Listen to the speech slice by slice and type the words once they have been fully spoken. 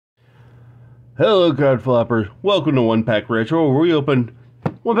Hello card floppers, welcome to One Pack Retro, where we open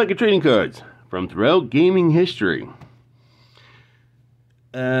one pack of trading cards from throughout gaming history.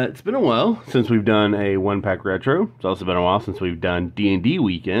 It's been a while since we've done a One Pack Retro. It's also been a while since we've done D&D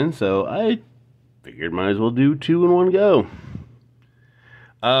weekend, so I figured might as well do two in one go.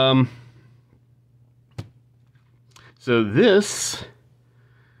 So this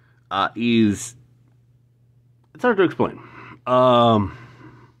is, it's hard to explain.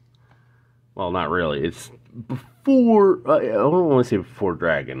 Well, not really. It's before, I don't want to say before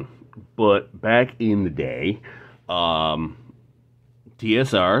Dragon, but back in the day, TSR,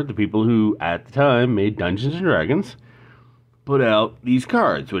 the people who at the time made Dungeons & Dragons, put out these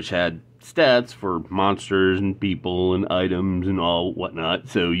cards, which had stats for monsters and people and items and all whatnot,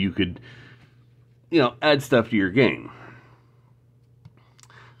 so you could, add stuff to your game.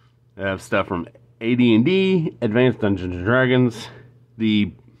 I have stuff from AD&D, Advanced Dungeons & Dragons,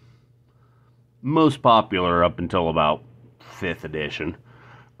 the most popular up until about 5th edition.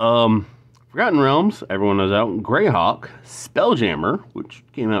 Forgotten Realms, everyone knows out. Greyhawk, Spelljammer, which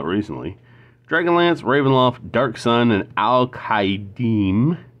came out recently. Dragonlance, Ravenloft, Dark Sun, and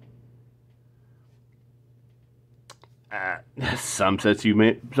Al-Qadim. Some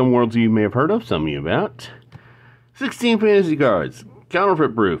worlds you may have heard of, some you about. 16 fantasy cards,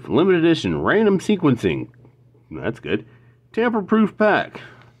 counterfeit proof, limited edition, random sequencing. That's good. Tamper-proof pack.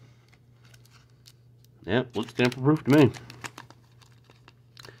 Yep, looks tamper-proof to me.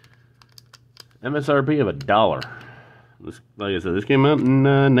 MSRP of $1. This, like I said, this came out in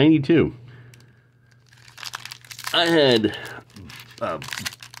 92. I had a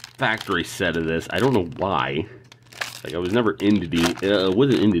factory set of this. I don't know why. Like, I was never into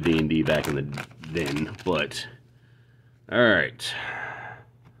wasn't into D&D back in the then, but alright.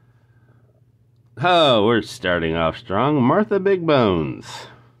 Oh, we're starting off strong. Martha Big Bones.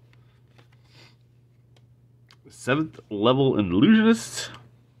 7th level illusionist.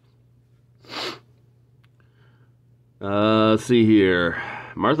 Let's see here.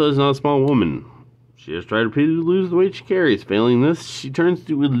 Martha is not a small woman. She has tried repeatedly to lose the weight she carries. Failing this, she turns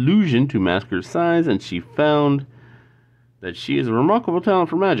to illusion to mask her size, and she found that she has a remarkable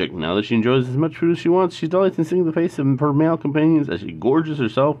talent for magic. Now that she enjoys as much food as she wants, she delights in seeing the face of her male companions as she gorges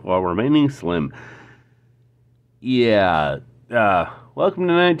herself while remaining slim. Yeah, welcome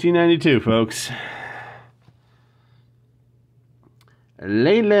to 1992, folks.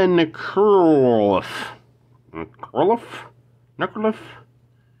 Layla Nekroloff?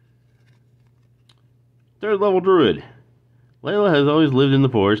 3rd level druid. Layla has always lived in the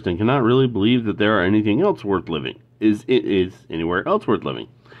forest and cannot really believe that there are anything else worth living. Is anywhere else worth living.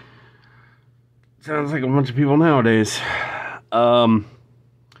 Sounds like a bunch of people nowadays.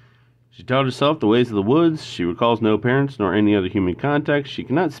 She taught herself the ways of the woods. She recalls no parents nor any other human contact. She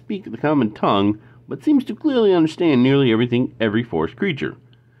cannot speak the common tongue, but seems to clearly understand nearly every forest creature.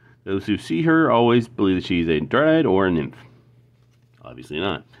 Those who see her always believe that she is a dryad or a nymph. Obviously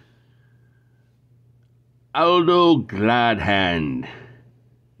not. Aldo Gladhand.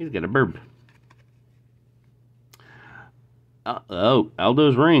 He's got a burp.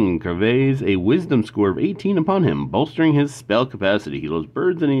 Aldo's ring conveys a wisdom score of 18 upon him, bolstering his spell capacity. He loves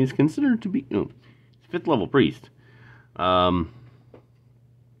birds, and he is considered to be 5th level priest. He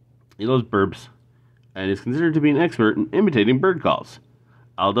loves burps, and is considered to be an expert in imitating bird calls.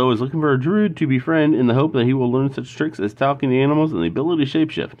 Aldo is looking for a druid to befriend in the hope that he will learn such tricks as talking to animals and the ability to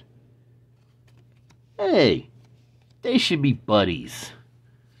shapeshift. Hey, they should be buddies.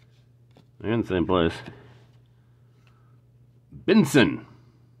 They're in the same place. Benson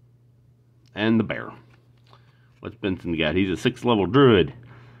and the bear. What's Benson got? He's a 6th level druid.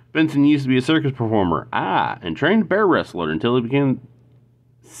 Benson used to be a circus performer, and trained bear wrestler until he became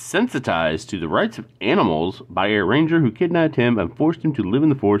sensitized to the rights of animals by a ranger who kidnapped him and forced him to live in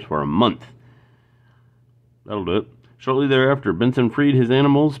the forest for a month. That'll do it. Shortly thereafter, Benson freed his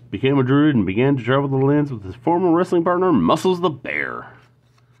animals, became a druid, and began to travel the lands with his former wrestling partner, Muscles the Bear.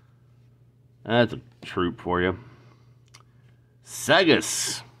 That's a troop for you.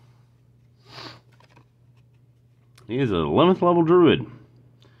 Sagus. He is an 11th level druid.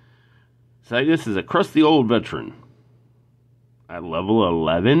 Sagus is a crusty old veteran. At level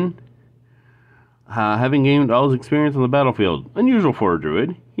 11, having gained all his experience on the battlefield, unusual for a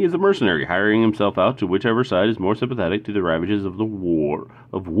druid, he is a mercenary, hiring himself out to whichever side is more sympathetic to the ravages of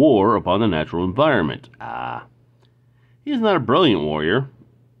war upon the natural environment. He is not a brilliant warrior.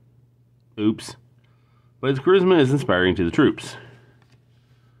 Oops. But his charisma is inspiring to the troops.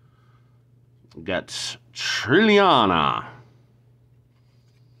 Got Trilliana.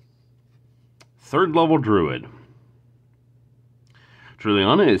 3rd level druid.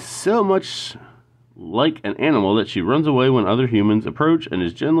 Trilliana is so much like an animal that she runs away when other humans approach and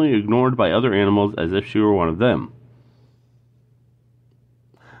is generally ignored by other animals as if she were one of them.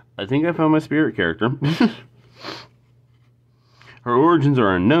 I think I found my spirit character. Her origins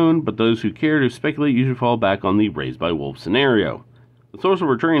are unknown, but those who care to speculate usually fall back on the raised by wolves scenario. The source of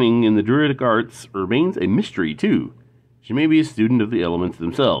her training in the druidic arts remains a mystery, too. She may be a student of the elements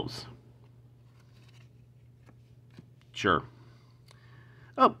themselves. Sure.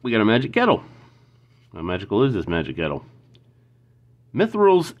 Oh, we got a magic kettle. How magical is this magic kettle?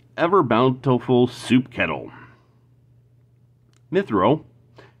 Mithril's ever bountiful soup kettle. Mithril,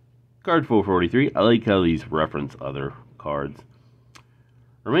 card 443. I like how these reference other cards.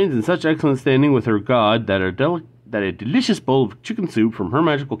 Remains in such excellent standing with her god that a delicious bowl of chicken soup from her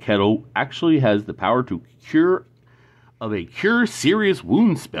magical kettle actually has the power to cure serious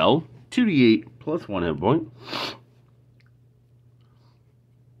wound spell. 2d8 plus 1 hit point.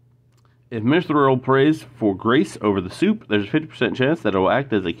 If Mithril prays for grace over the soup, there's a 50% chance that it will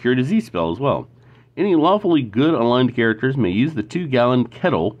act as a cure disease spell as well. Any lawfully good aligned characters may use the 2-gallon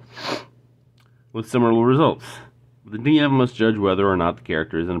kettle with similar results. The DM must judge whether or not the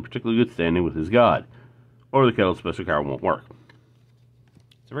character is in a particularly good standing with his god, or the kettle's special power won't work.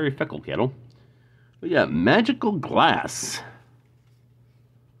 It's a very fickle kettle. But yeah, magical glass.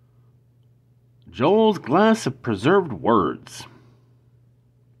 Joel's glass of preserved words.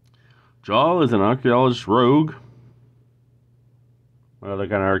 Joel is an archaeologist rogue. What other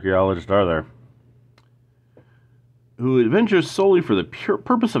kind of archaeologists are there? Who adventures solely for the pure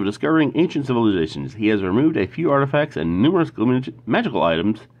purpose of discovering ancient civilizations. He has removed a few artifacts and numerous magical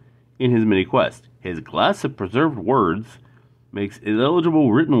items in his mini quest. His glass of preserved words makes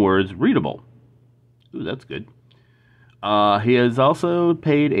ineligible written words readable. Ooh, that's good. He has also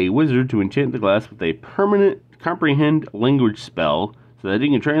paid a wizard to enchant the glass with a permanent comprehend language spell so that he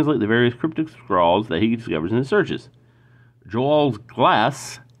can translate the various cryptic scrawls that he discovers in his searches. Joel's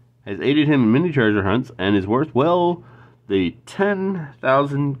glass has aided him in many treasure hunts and is worth, well, the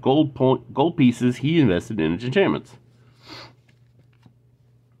 10,000 gold pieces he invested in its enchantments.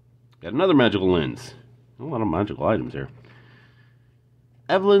 Got another magical lens. A lot of magical items here.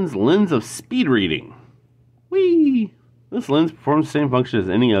 Evelyn's lens of speed reading. Whee! This lens performs the same function as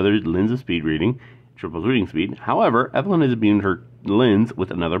any other lens of speed reading, triples reading speed. However, Evelyn has imbued her lens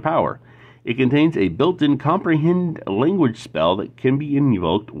with another power. It contains a built-in comprehend language spell that can be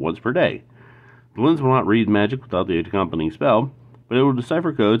invoked once per day. The lens will not read magic without the accompanying spell, but it will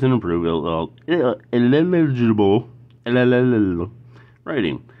decipher codes and improve illegible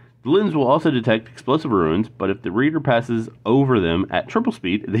writing. The lens will also detect explosive runes, but if the reader passes over them at triple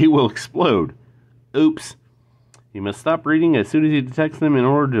speed, they will explode. Oops. He must stop reading as soon as he detects them in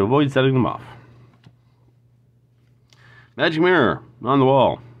order to avoid setting them off. Magic mirror on the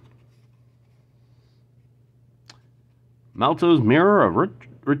wall. Malto's mirror of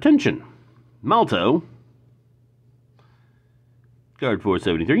retention. Malto, card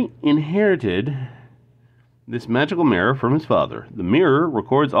 473, inherited this magical mirror from his father. The mirror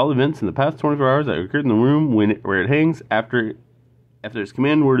records all events in the past 24 hours that occurred in the room where it hangs after its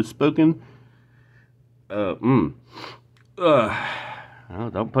command word is spoken. Don't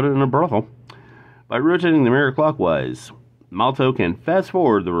put it in a brothel. By rotating the mirror clockwise, Malto can fast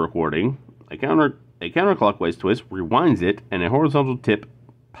forward the recording. A counterclockwise twist rewinds it, and a horizontal tip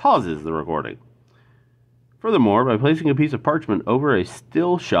pauses the recording. Furthermore, by placing a piece of parchment over a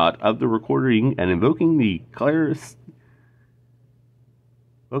still shot of the recording and invoking the clairsentient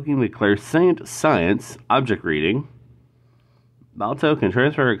science object reading, Malto can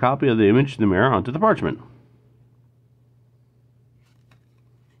transfer a copy of the image in the mirror onto the parchment.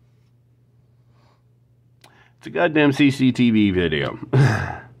 It's a goddamn CCTV video.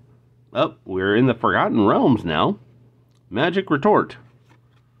 Oh, we're in the Forgotten Realms now. Magic retort.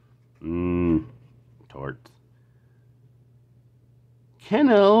 Torts.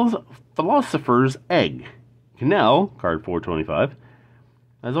 Kennel's Philosopher's Egg. Kennel, card 425,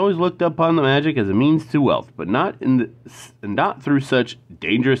 has always looked upon the magic as a means to wealth, but not through such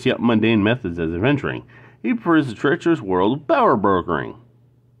dangerous yet mundane methods as adventuring. He prefers the treacherous world of power brokering.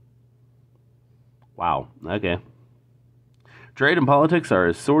 Wow, okay. Trade and politics are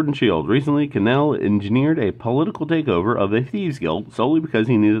his sword and shield. Recently, Kennel engineered a political takeover of a thieves' guild solely because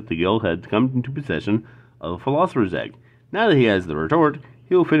he knew that the guild had come into possession of a philosopher's egg. Now that he has the retort,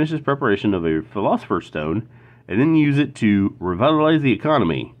 he will finish his preparation of a philosopher's stone and then use it to revitalize the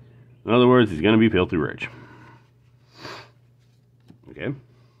economy. In other words, he's going to be filthy rich. Okay.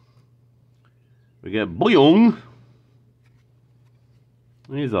 We got Boyong.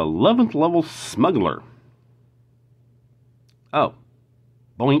 He's a 11th level smuggler. Oh.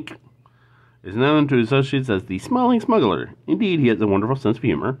 Boink. is known to associates as the Smiling Smuggler. Indeed, he has a wonderful sense of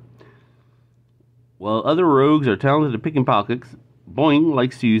humor. While other rogues are talented at picking pockets, Boing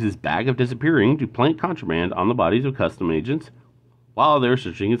likes to use his bag of disappearing to plant contraband on the bodies of custom agents while they're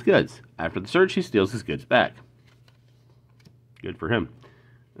searching his goods. After the search, he steals his goods back. Good for him.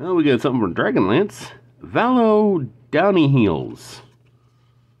 Well, we got something from Dragonlance. Valo Downy Heels.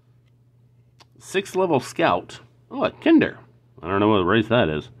 6th level scout. Oh, a Kinder. I don't know what race that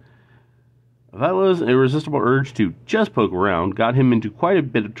is. Valo's irresistible urge to just poke around got him into quite a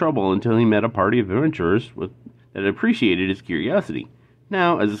bit of trouble until he met a party of adventurers that appreciated his curiosity.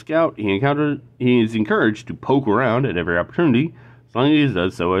 Now, as a scout, he is encouraged to poke around at every opportunity, as long as he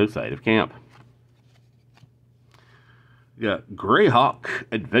does so outside of camp. We got Greyhawk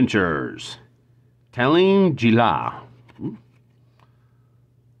Adventures. Talin Jila.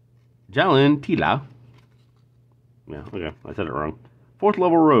 Jalin Tila. Yeah, okay, I said it wrong. 4th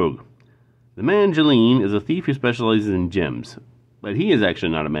level rogue. The man Jalin is a thief who specializes in gems, but he is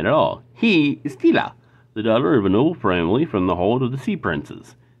actually not a man at all. He is Tila, the daughter of a noble family from the hold of the Sea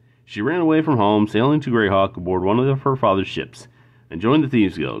Princes. She ran away from home, sailing to Greyhawk aboard one of her father's ships, and joined the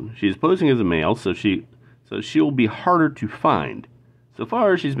Thieves Guild. She is posing as a male, so she'll be harder to find. So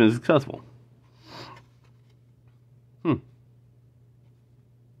far, she's been successful.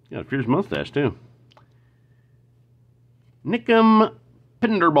 Got a fierce mustache, too. Nickum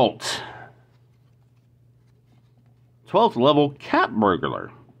Pinderbolt. 12th level cat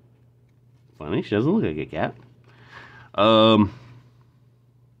burglar. Funny, she doesn't look like a cat.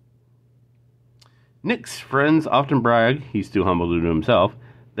 Nick's friends often brag, he's too humble to do himself,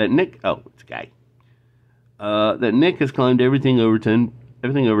 that Nick, it's a guy, that Nick has climbed everything over 10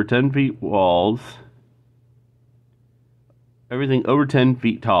 feet walls, everything over 10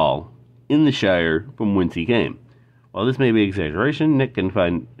 feet tall in the Shire from whence he came. While this may be exaggeration, Nick can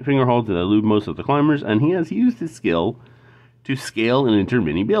find fingerholds that elude most of the climbers, and he has used his skill to scale and enter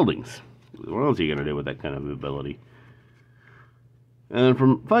many buildings. What else are you going to do with that kind of ability? And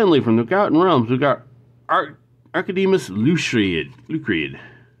finally, from the Forgotten Realms, we've got Archidemus Luciad.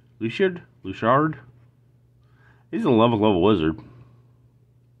 He's a level wizard.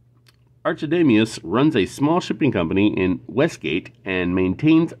 Archidemus runs a small shipping company in Westgate and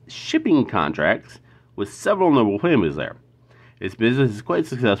maintains shipping contracts with several noble families there. His business is quite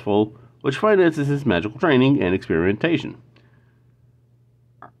successful, which finances his magical training and experimentation.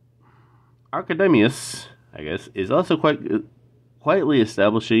 Archidemus, I guess, is also quietly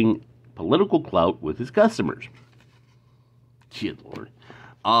establishing political clout with his customers. Good Lord.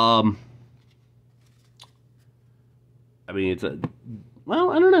 I mean, I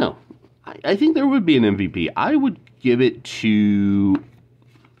don't know. I think there would be an MVP. I would give it to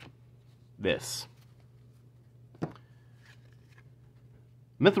this.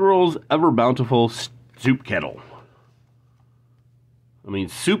 Mithril's Ever Bountiful Soup Kettle. I mean,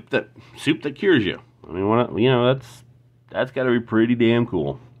 soup that cures you. I mean, that's got to be pretty damn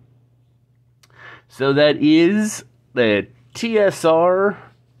cool. So that is the TSR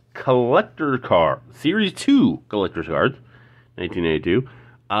Collector Card Series 2 Collector Cards, 1982.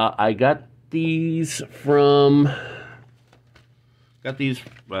 I got these from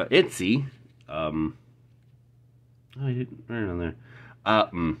Etsy. I didn't write it on there.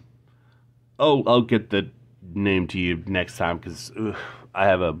 I'll get the name to you next time because I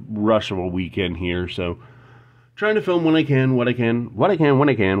have a rush of a weekend here, so trying to film when I can, where I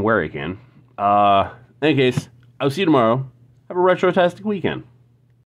can. In any case, I'll see you tomorrow. Have a retro-tastic weekend.